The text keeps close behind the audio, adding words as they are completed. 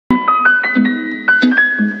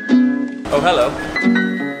hello.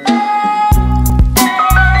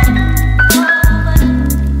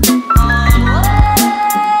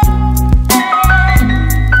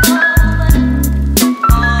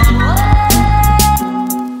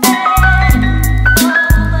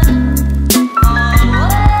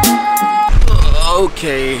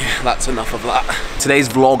 Okay, that's enough of that. Today's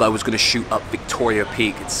vlog I was going to shoot up Victoria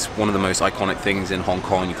Peak. It's one of the most iconic things in Hong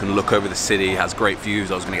Kong. You can look over the city, it has great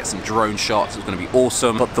views. I was going to get some drone shots, it was going to be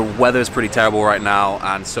awesome. But the weather is pretty terrible right now,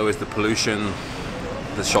 and so is the pollution.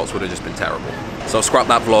 The shots would have just been terrible. So I'll scrap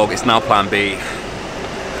that vlog, it's now plan B.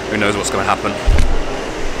 Who knows what's going to happen.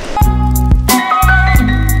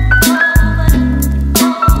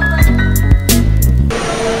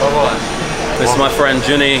 This is my friend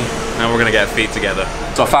Junny, and we're gonna get feet together.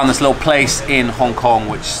 So I found this little place in Hong Kong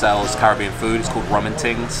which sells Caribbean food. It's called Rum and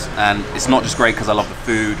Tings, and it's not just great because I love the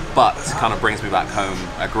food, but it kind of brings me back home.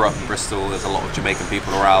 I grew up in Bristol, there's a lot of Jamaican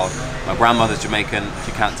people around. My grandmother's Jamaican, if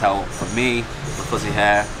you can't tell from me, the fuzzy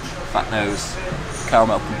hair, fat nose,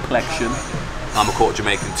 caramel complexion. I'm a quarter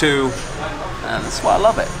Jamaican too, and that's why I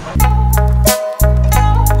love it.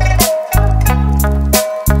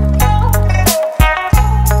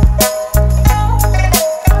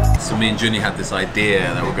 Me and Junny had this idea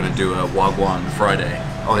that we're going to do a Wagwan Friday.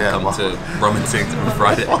 Oh yeah, come to Rum and Tings on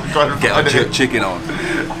Friday. Get our chicken on.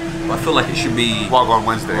 But I feel like it should be Wagwan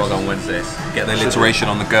Wednesdays. Wagwan Wednesdays. Get the alliteration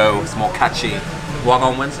on the go. It's more catchy.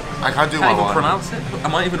 Wagwan Wednesday. I can't do Wagwan. Wagwan. Pronounce it.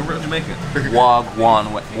 Am I even a real Jamaican?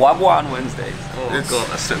 Wagwan Wednesdays. Oh god,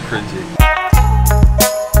 that's so cringy.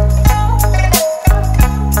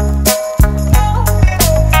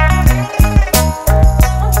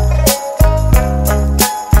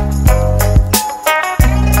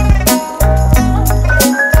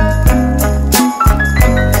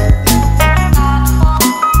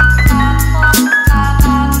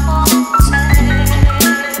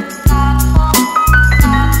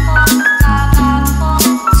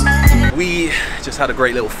 Had a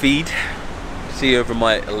great little feed. See over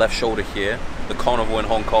my left shoulder here, the carnival in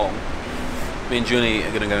Hong Kong. Me and Junny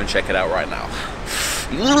are gonna go and check it out right now.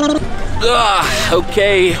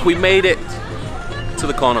 Okay, we made it to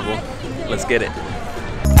the carnival. Let's get it.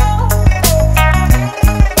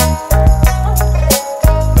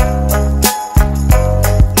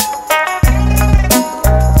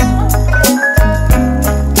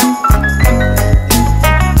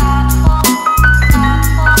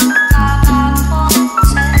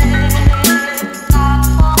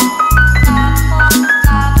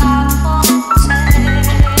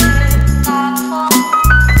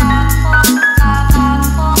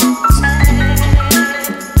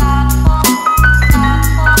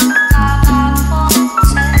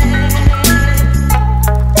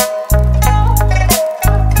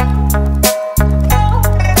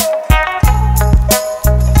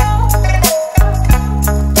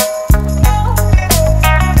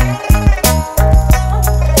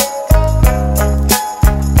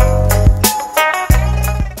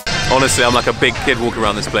 Honestly, I'm like a big kid walking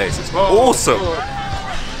around this place. It's awesome.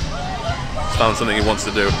 Found something he wants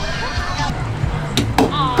to do.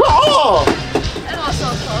 Oh! That was so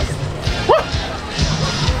close.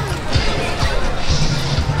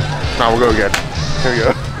 Now we'll go again. Here we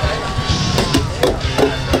go.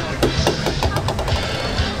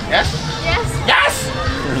 Yes? Yes. Yes!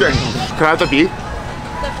 Can I have the bee? The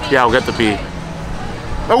bee. Yeah, I'll get the bee.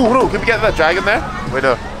 Oh no, can we get that dragon there? Wait,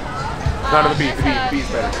 no. None of the bee. The bee's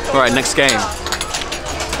better. Alright, next game.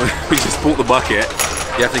 We just bought the bucket.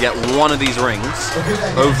 You have to get one of these rings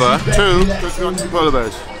over. Two. Because we want 2 polar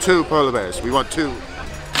bears. 2 polar bears. We want 2.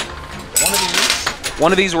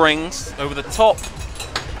 One of these rings over the top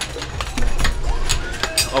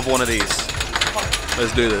of one of these.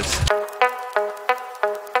 Let's do this.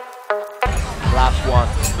 Last one.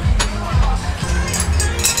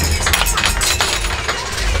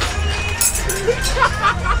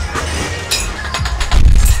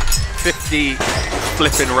 $50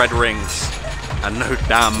 flipping red rings and no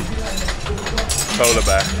damn polar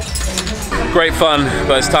bear. Great fun,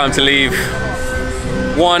 but it's time to leave.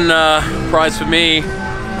 1 prize for me,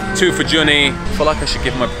 2 for Junny. I feel like I should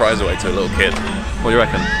give my prize away to a little kid. What do you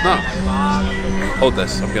reckon? No. Hold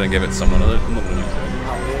this, I'm gonna give it to someone. I'm not gonna use it.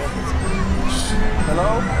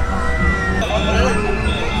 Hello?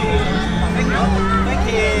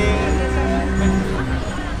 Thank you.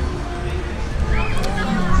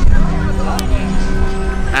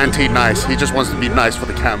 Anti-nice. He just wants to be nice for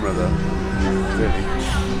the camera, though.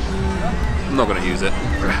 I'm not gonna use it.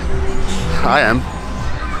 I am.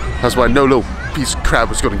 That's why no little piece of crap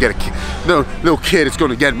is gonna get a kid. No little kid is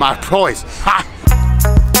gonna get my prize. Ha!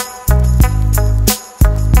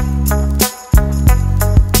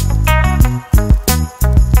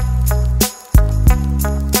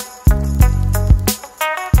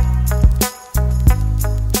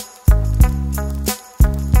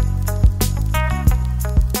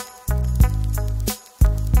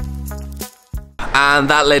 And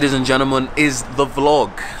that, ladies and gentlemen, is the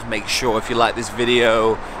vlog. Make sure if you like this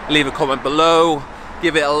video, leave a comment below,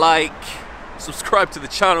 give it a like, subscribe to the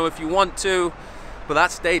channel if you want to. But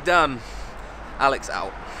that's day done. Alex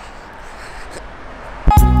out.